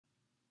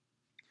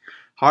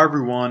Hi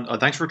everyone,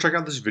 thanks for checking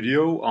out this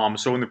video.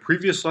 So in the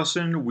previous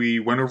lesson, we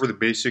went over the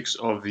basics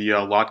of the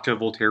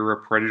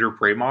Lotka-Volterra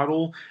Predator-Prey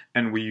model,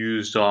 and we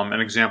used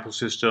an example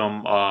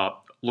system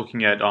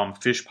looking at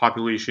fish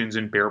populations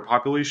and bear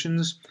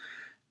populations.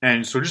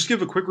 And so just to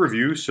give a quick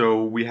review,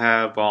 so we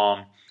have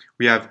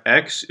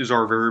X is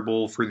our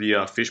variable for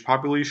the fish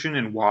population,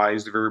 and Y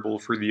is the variable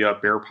for the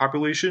bear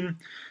population.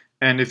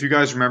 And if you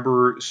guys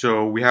remember,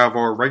 so we have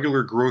our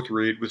regular growth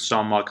rate with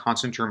some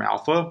constant term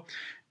alpha,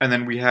 and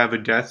then we have a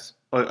death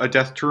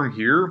term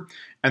here,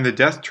 and the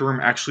death term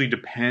actually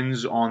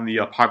depends on the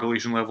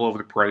population level of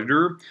the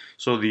predator.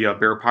 So the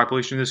bear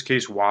population, in this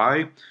case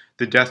Y,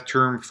 the death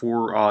term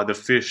for the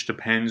fish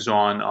depends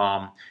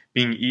on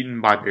being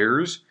eaten by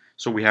bears.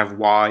 So we have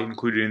Y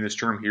included in this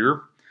term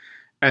here,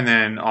 and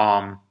then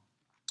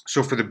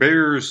so for the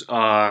bears,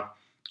 our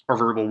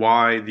variable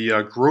Y,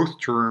 the growth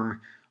term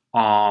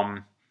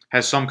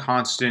has some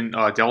constant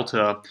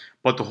delta,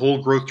 but the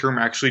whole growth term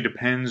actually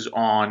depends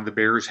on the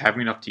bears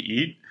having enough to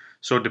eat.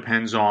 So it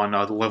depends on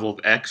the level of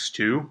X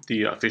too,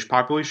 the fish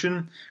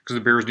population, because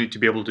the bears need to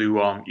be able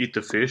to eat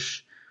the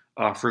fish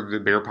for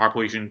the bear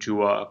population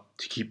to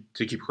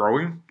keep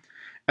growing.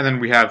 And then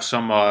we have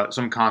some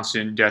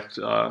constant death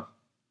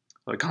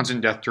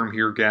term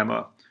here,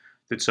 gamma,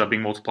 that's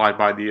being multiplied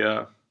by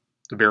the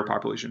bear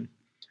population.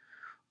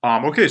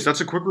 Okay, so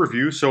that's a quick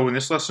review. So in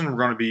this lesson, we're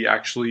going to be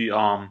actually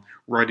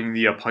writing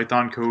the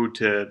Python code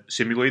to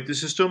simulate the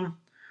system.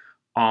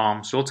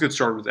 So let's get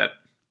started with that.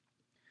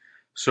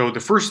 So the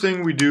first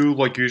thing we do,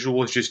 like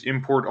usual, is just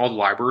import all the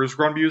libraries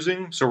we're going to be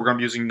using. So we're going to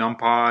be using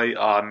NumPy,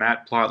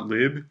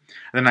 matplotlib. And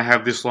then I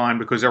have this line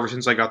because ever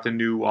since I got the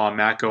new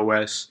Mac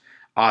OS,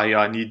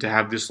 I need to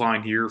have this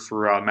line here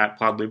for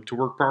matplotlib to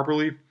work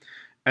properly.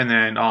 And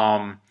then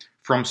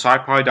from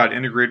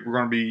scipy.integrate, we're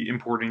going to be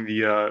importing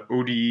the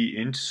ODE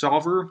int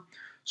solver.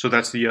 So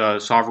that's the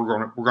solver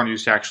we're going to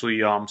use to actually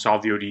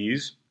solve the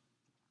ODEs.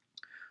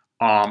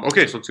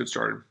 Okay, so let's get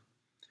started.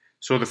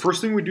 So the first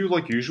thing we do,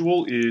 like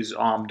usual, is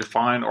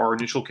define our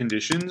initial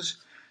conditions.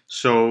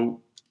 So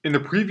in the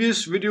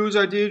previous videos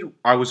I did,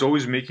 I was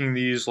always making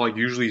these like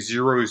usually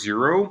 0,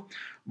 0,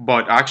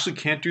 but I actually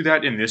can't do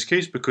that in this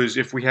case because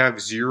if we have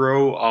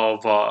zero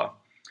of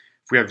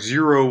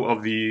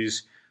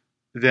these,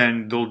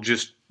 then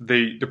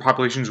the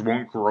populations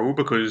won't grow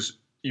because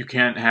you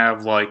can't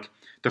have like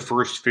the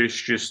first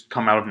fish just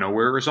come out of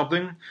nowhere or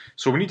something.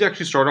 So we need to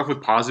actually start off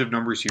with positive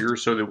numbers here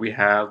so that we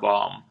have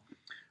a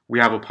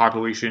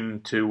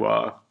population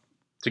to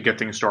get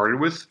things started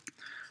with.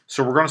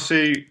 So we're gonna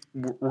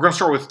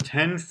start with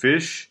 10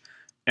 fish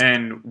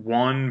and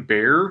 1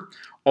 bear.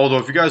 Although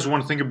if you guys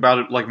want to think about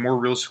it like more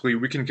realistically,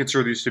 we can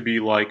consider these to be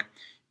like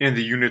in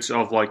the units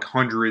of like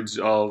hundreds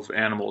of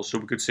animals. So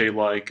we could say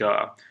like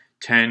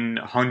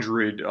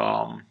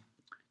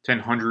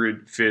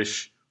 1,000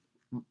 fish,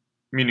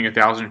 meaning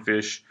 1,000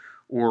 fish,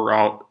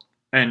 or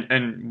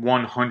and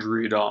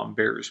 100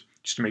 bears,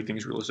 just to make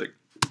things realistic.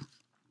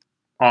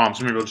 So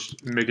maybe I'll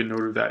just make a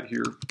note of that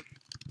here.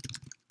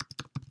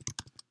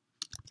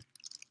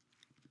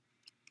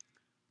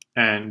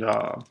 And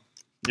yeah,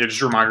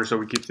 just a reminder so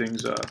we keep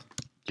things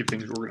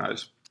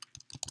organized.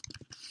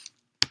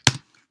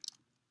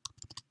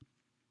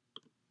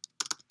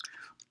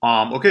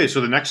 Okay,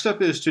 so the next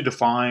step is to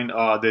define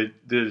the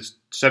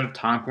set of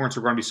time points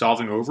we're going to be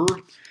solving over.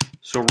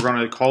 So we're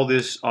going to call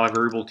this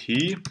variable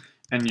t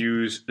and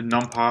use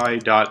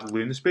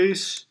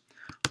numpy.linspace.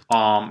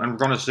 And we're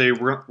going to say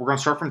we're going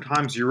to start from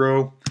time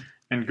 0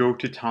 and go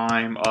to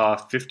time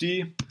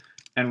 50,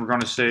 and we're going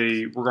to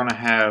say we're going to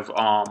have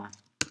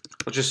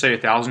let's just say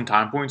 1,000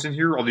 time points in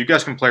here. Although you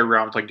guys can play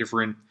around with like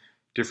different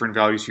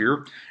values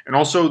here. And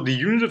also the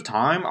unit of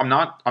time, I'm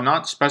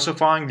not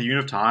specifying the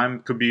unit of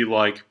time. Could be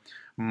like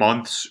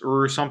months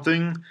or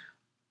something,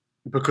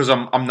 because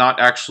I'm not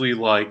actually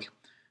like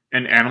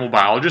an animal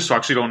biologist, so I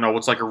actually don't know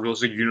what's like a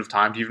realistic unit of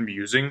time to even be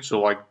using. So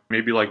like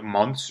maybe like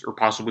months or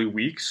possibly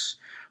weeks.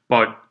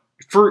 But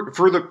for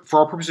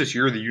our purposes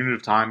here, the unit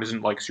of time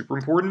isn't like super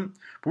important.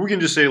 But we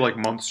can just say like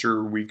months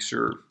or weeks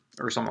or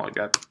something like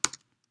that.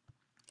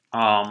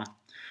 And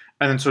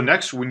then so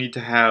next we need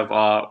to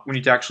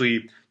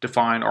actually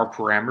define our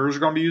parameters we're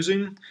going to be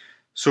using.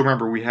 So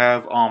remember, we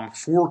have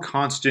 4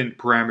 constant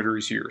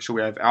parameters here. So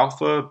we have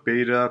alpha,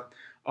 beta,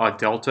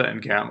 delta,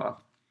 and gamma.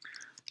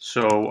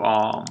 So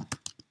I'm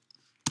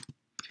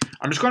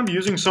just going to be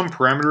using some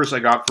parameters I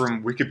got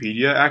from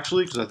Wikipedia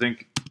actually, because I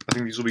think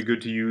these will be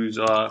good to use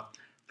for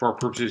our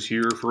purposes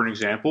here for an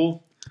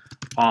example.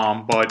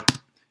 But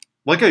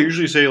like I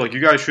usually say, like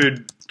you guys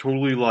should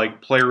totally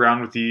like play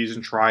around with these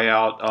and try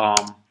out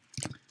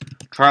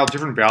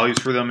different values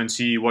for them and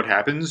see what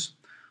happens.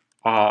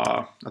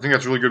 I think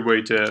that's a really good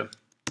way to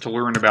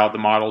learn about the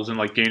models and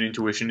like gain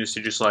intuition, is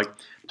to just like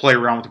play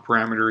around with the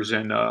parameters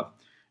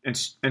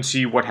and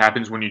see what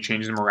happens when you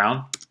change them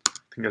around. I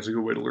think that's a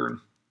good way to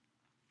learn.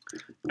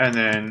 And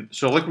then,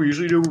 so like we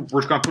usually do, we're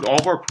just going to put all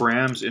of our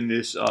params in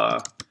this,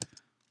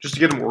 just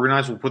to get them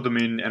organized, we'll put them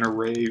in an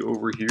array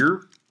over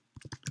here.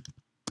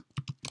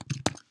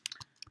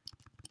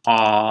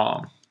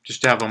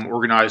 just to have them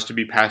organized to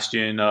be passed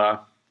in to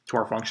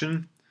our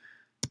function.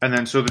 And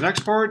then, so the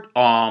next part,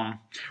 by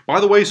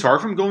the way, sorry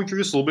if I'm going through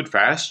this a little bit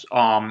fast.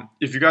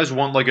 If you guys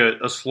want like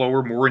a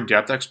slower, more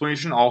in-depth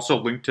explanation, I'll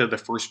also link to the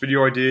first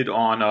video I did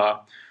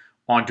on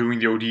doing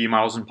the ODE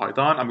models in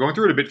Python. I'm going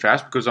through it a bit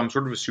fast because I'm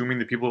sort of assuming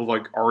that people have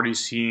like already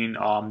seen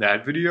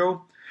that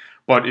video.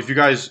 But if you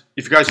guys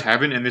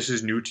haven't and this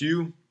is new to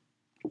you,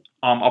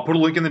 I'll put a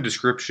link in the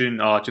description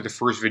to the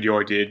first video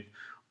I did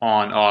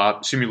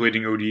on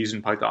simulating ODEs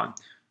in Python.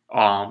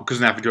 Because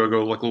in that video I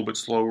go like a little bit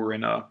slower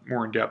and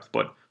more in depth,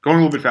 but going a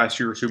little bit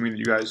faster, assuming that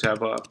you guys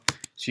have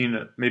seen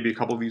maybe a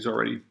couple of these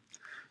already.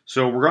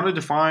 So we're going to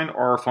define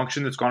our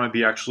function that's going to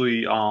be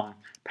actually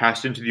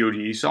passed into the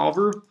ODE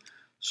solver.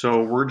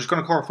 So we're just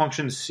going to call our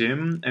function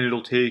sim, and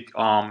it'll take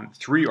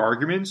 3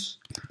 arguments.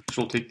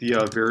 So we'll take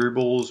the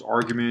variables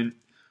argument,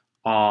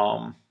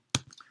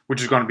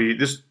 which is going to be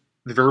this.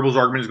 The variables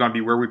argument is going to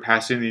be where we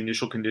pass in the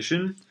initial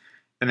condition,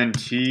 and then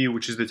t,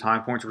 which is the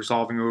time points we're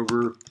solving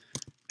over,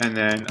 and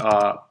then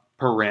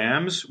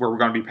params, where we're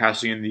going to be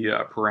passing in the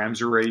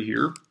params array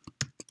here.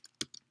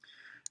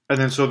 And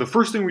then so the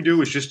first thing we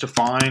do is just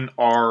define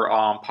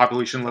our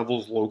population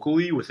levels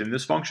locally within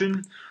this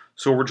function.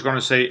 So we're just going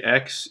to say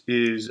x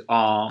is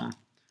going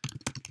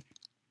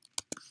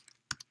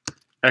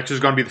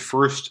to be the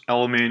first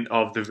element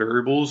of the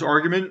variables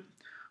argument.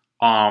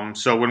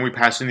 So when we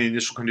pass in the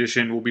initial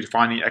condition, we'll be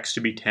defining x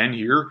to be 10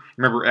 here.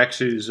 Remember,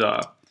 x is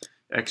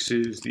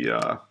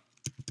the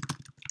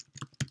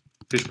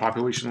fish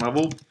population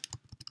level.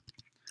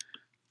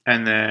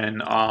 And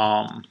then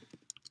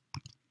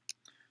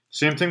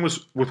same thing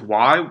with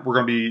y. We're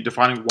going to be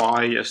defining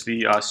y as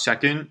the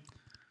second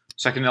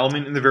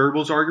element in the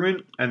variables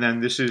argument, and then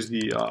this is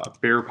the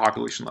bear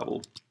population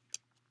level.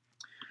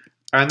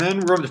 And then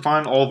we're going to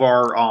define all of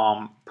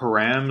our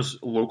params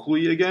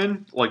locally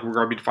again, like we're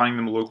going to be defining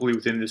them locally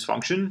within this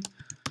function.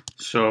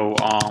 So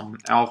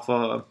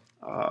alpha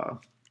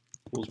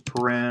equals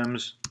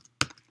params.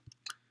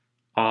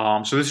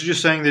 So this is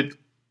just saying that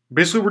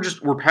basically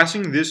we're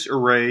passing this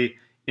array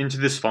into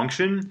this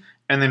function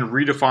and then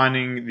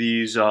redefining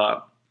these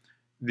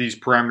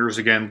parameters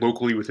again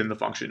locally within the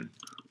function.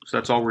 So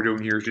that's all we're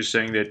doing here, is just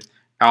saying that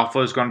alpha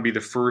is going to be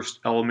the first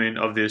element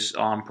of this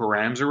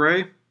params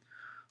array.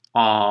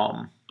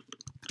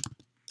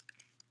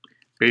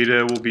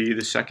 Beta will be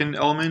the second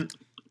element.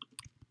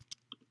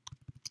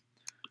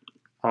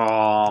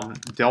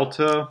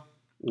 Delta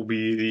will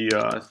be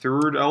the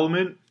third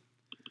element.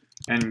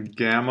 And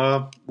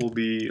gamma will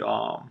be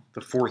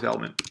the fourth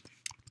element.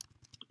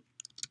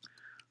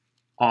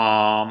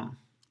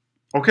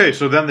 Okay,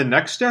 so then the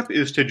next step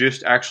is to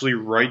just actually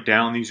write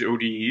down these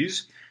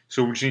ODEs.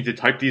 So we just need to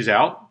type these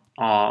out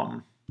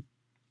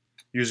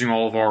using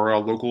all of our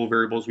local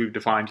variables we've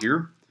defined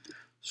here.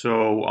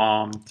 So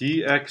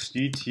dx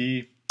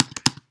dt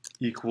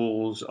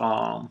equals,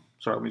 sorry,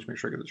 let me just make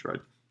sure I get this right.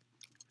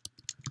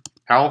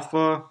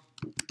 Alpha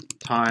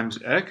times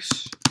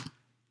x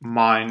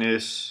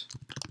minus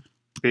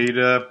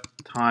beta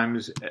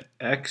times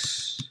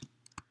x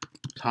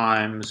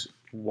times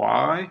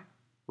y,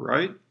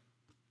 right?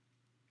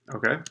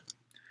 Okay.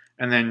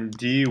 And then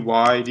dy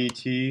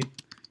dt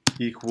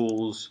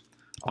equals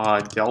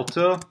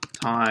delta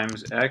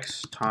times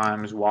x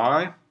times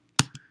y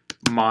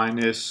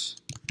minus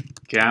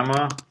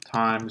gamma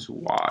times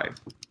y.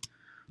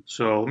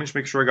 So let me just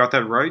make sure I got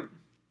that right.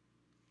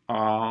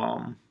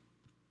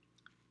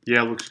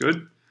 Yeah, looks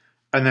good.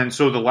 And then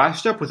so the last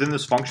step within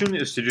this function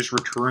is to just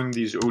return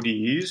these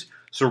ODEs.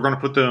 So we're going to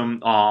put them,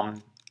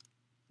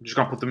 just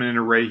going to put them in an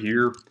array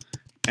here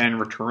and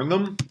return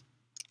them.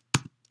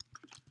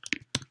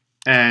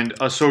 And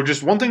so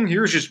just one thing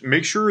here is just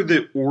make sure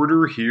the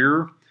order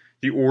here,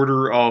 the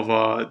order of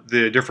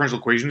the differential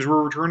equations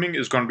we're returning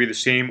is going to be the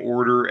same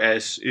order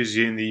as is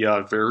in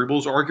the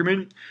variables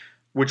argument,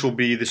 which will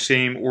be the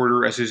same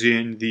order as is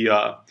in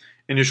the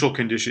initial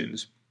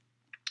conditions.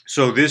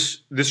 So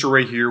this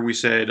array here, we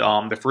said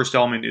the first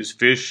element is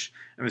fish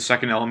and the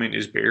second element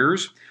is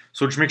bears.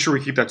 So just make sure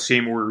we keep that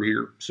same order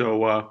here.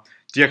 So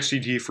dx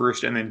dt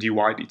first and then dy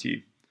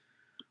dt.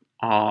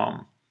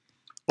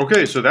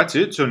 Okay, so that's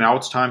it. So now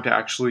it's time to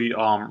actually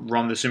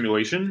run the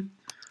simulation.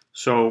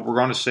 So we're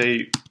going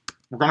to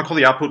call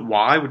the output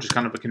y, which is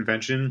kind of a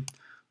convention,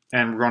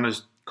 and we're going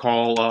to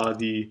call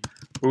the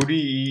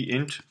ODE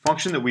int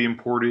function that we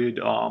imported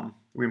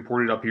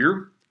up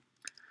here.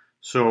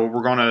 So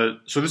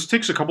so this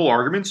takes a couple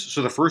arguments.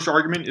 So the first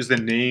argument is the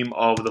name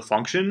of the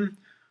function,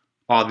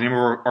 the name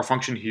of our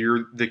function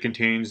here that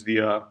contains the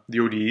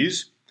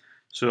ODEs.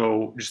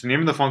 So just the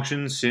name of the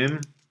function,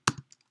 sim,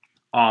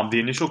 the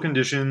initial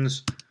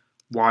conditions,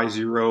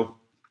 y0.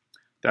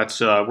 That's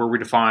where we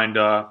defined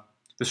the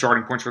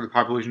starting points for the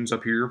populations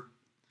up here.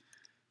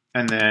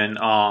 And then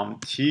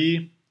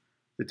t,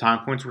 the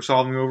time points we're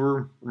solving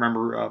over,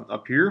 remember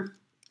up here.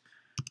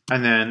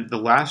 And then the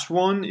last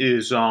one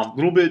is a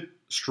little bit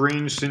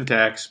strange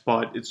syntax,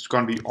 but it's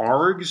going to be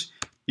args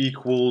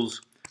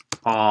equals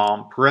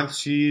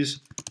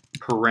parentheses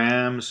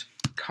params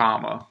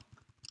comma.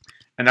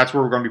 and that's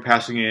where we're going to be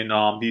passing in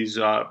these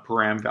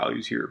param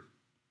values here.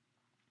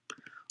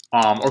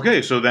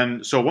 Okay, so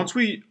once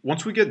we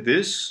get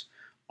this,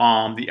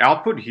 the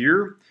output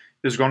here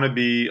is going to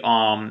be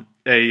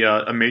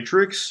a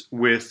matrix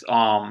with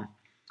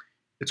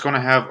it's going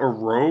to have a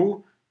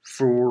row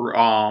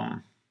for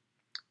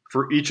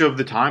each of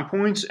the time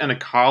points and a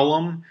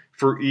column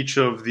for each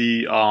of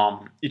the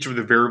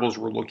variables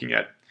we're looking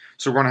at.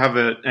 So we're going to have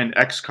an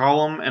X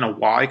column and a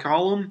Y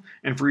column,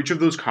 and for each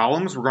of those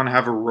columns, we're going to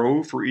have a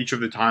row for each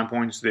of the time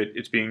points that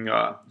it's being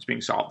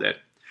solved at.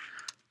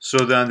 So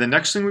then the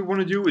next thing we want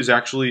to do is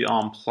actually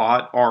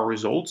plot our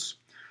results.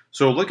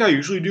 So like I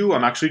usually do,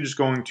 I'm actually just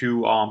going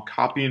to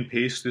copy and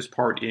paste this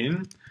part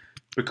in,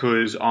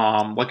 because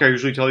like I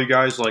usually tell you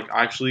guys, like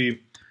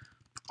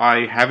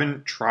I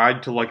haven't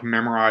tried to like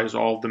memorize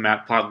all of the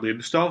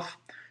matplotlib stuff,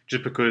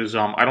 just because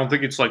I don't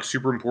think it's like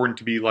super important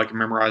to be like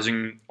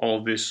memorizing all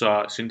of this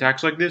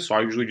syntax like this. So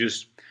I usually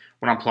just,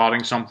 when I'm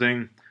plotting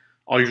something,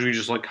 I'll usually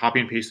just like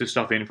copy and paste this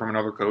stuff in from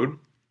another code.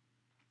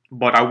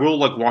 But I will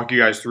like walk you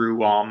guys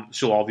through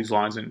still all these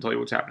lines and tell you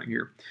what's happening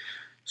here.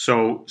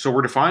 So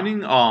we're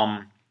defining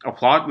a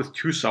plot with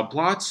two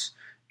subplots,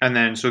 and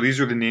then so these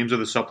are the names of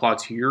the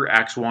subplots here,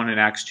 ax1 and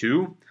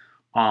ax2,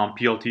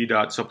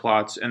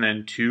 plt.subplots, and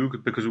then 2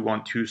 because we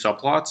want two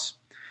subplots.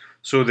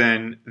 So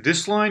then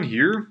this line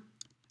here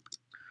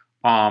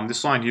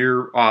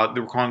that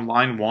we're calling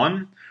line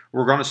 1,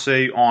 we're going to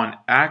say on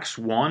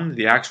ax1,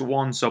 the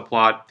ax1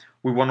 subplot,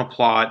 we want to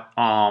plot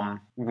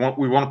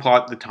we want to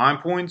plot the time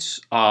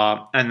points,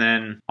 and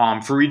then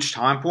for each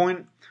time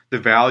point, the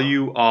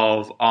value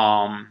of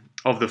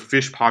the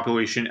fish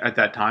population at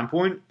that time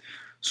point.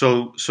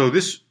 So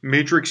this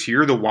matrix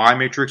here, the Y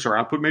matrix, our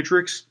output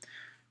matrix,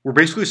 we're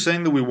basically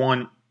saying that we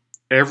want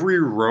every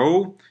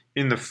row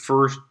in the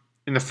first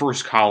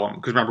column,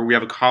 because remember, we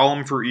have a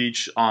column for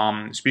each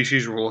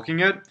species we're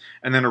looking at,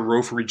 and then a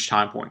row for each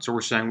time point. So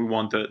we're saying we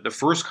want the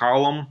first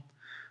column,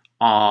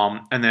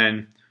 and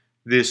then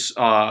this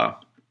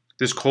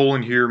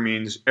colon here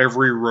means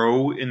every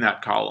row in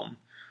that column.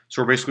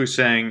 So we're basically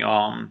saying,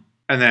 and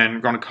then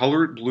we're going to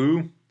color it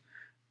blue,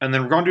 and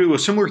then we're going to do a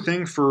similar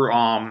thing for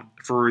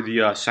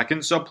the second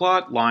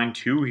subplot, line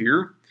 2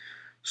 here.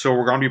 So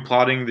we're going to be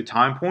plotting the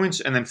time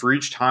points, and then for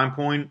each time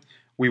point,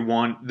 we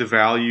want the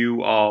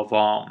value of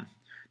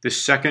the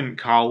second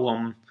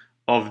column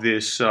of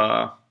this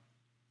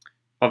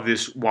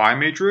Y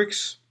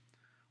matrix.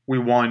 We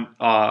want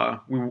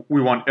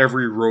we want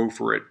every row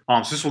for it.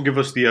 So this will give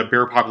us the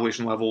bear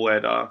population level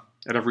at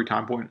every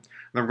time point. And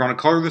then we're going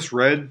to color this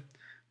red,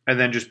 and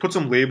then just put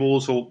some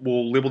labels. So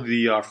we'll label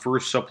the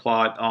first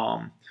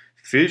subplot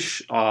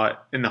fish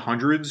in the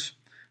hundreds,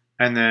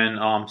 and then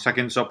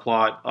second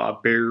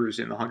subplot bears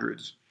in the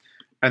hundreds,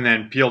 and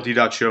then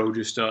plt.show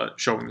just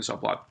showing the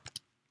subplot.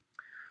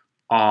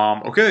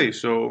 Okay,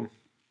 so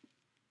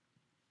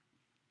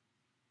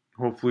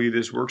hopefully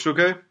this works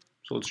okay.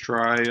 So let's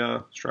try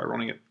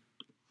running it.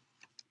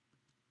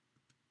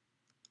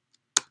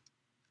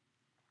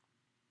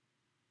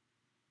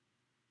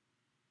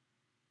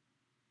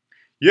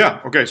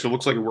 Yeah, okay, so it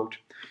looks like it worked.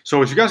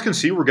 So as you guys can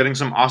see, we're getting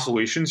some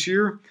oscillations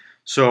here.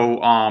 So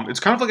it's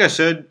kind of like I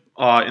said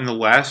in the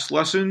last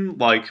lesson,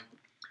 like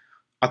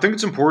I think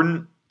it's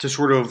important to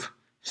sort of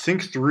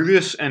think through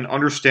this and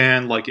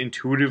understand like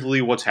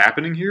intuitively what's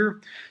happening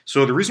here.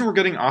 So the reason we're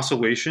getting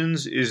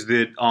oscillations is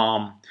that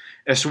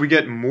as we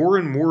get more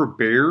and more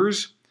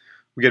bears,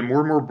 we get more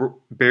and more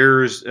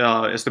bears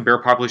as the bear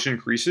population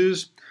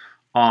increases.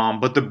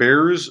 But the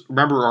bears,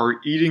 remember, are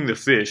eating the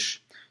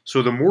fish.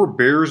 So the more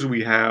bears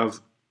we have,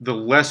 the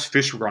less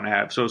fish we're going to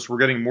have. So we're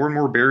getting more and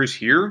more bears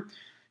here.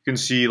 You can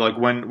see like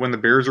when the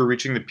bears are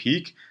reaching the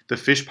peak, the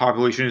fish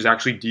population is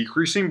actually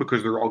decreasing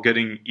because they're all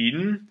getting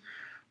eaten.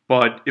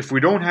 But if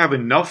we don't have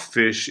enough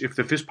fish, if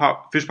the fish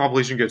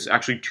population gets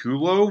actually too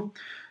low,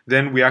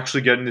 then we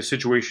actually get in a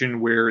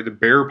situation where the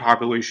bear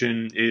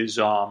population is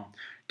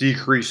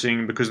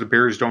decreasing because the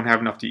bears don't have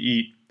enough to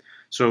eat.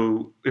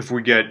 So if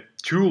we get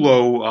too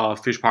low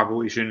fish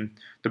population,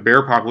 the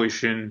bear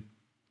population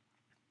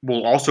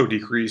will also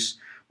decrease.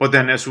 But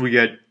then as we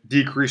get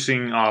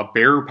decreasing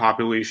bear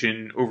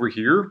population over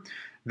here,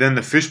 then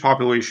the fish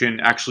population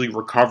actually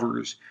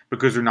recovers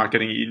because they're not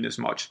getting eaten as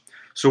much.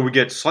 So we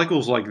get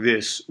cycles like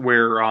this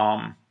where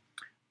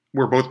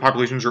both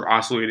populations are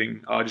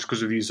oscillating just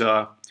because of these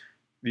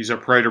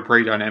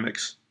predator-prey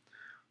dynamics.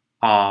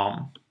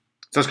 So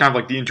that's kind of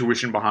like the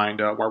intuition behind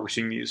why we're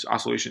seeing these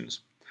oscillations.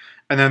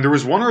 And then there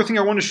was one other thing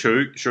I wanted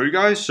to show you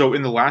guys. So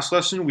in the last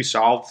lesson, we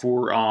solved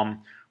for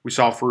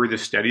the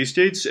steady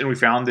states, and we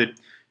found that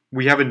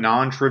we have a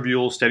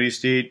non-trivial steady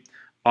state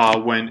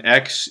when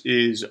x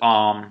is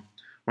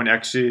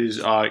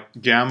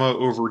gamma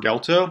over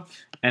delta,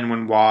 and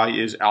when y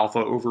is alpha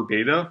over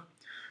beta.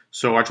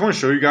 So I just want to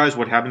show you guys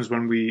what happens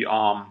when we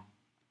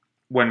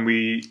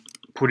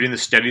put in the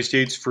steady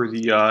states for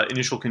the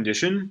initial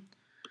condition.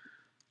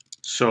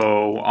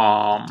 So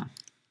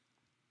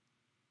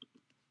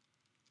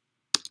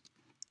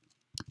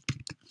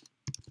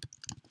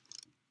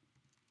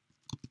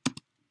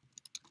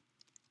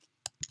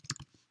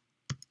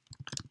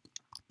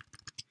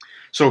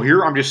So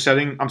here I'm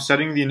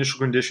setting the initial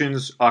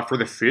conditions for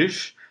the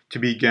fish to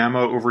be gamma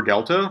over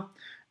delta,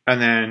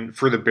 and then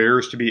for the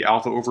bears to be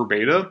alpha over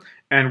beta.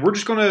 And we're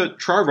just gonna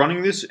try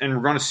running this, and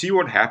we're gonna see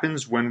what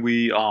happens when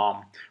we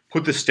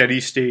put the steady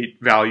state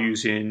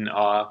values in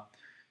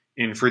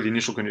for the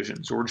initial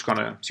conditions. So we're just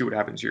gonna see what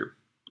happens here.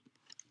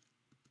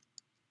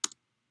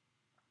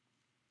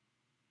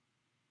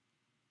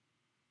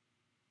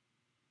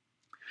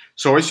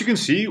 So as you can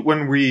see,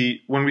 when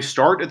we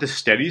start at the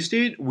steady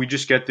state, we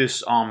just get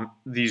this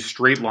these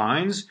straight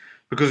lines,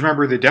 because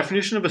remember the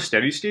definition of a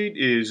steady state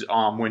is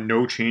when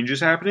no change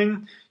is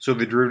happening. So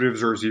the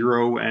derivatives are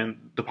 0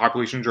 and the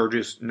populations are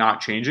just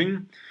not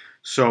changing.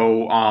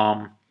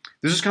 So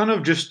this is kind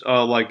of just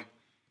like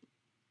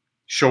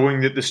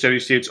showing that the steady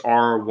states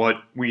are what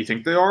we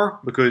think they are,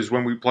 because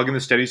when we plug in the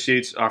steady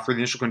states for the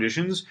initial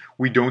conditions,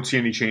 we don't see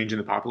any change in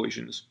the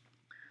populations.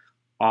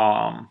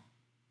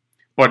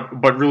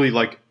 But really,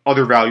 like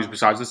other values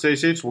besides the steady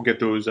states, we'll get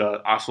those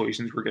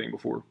oscillations we're getting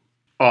before.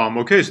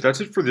 Okay, so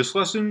that's it for this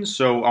lesson.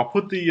 So I'll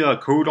put the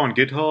code on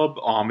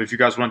GitHub if you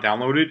guys want to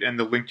download it, and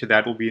the link to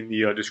that will be in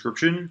the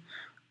description.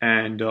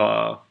 And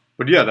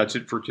but yeah, that's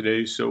it for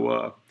today.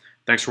 So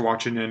thanks for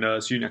watching,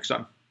 and see you next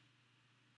time.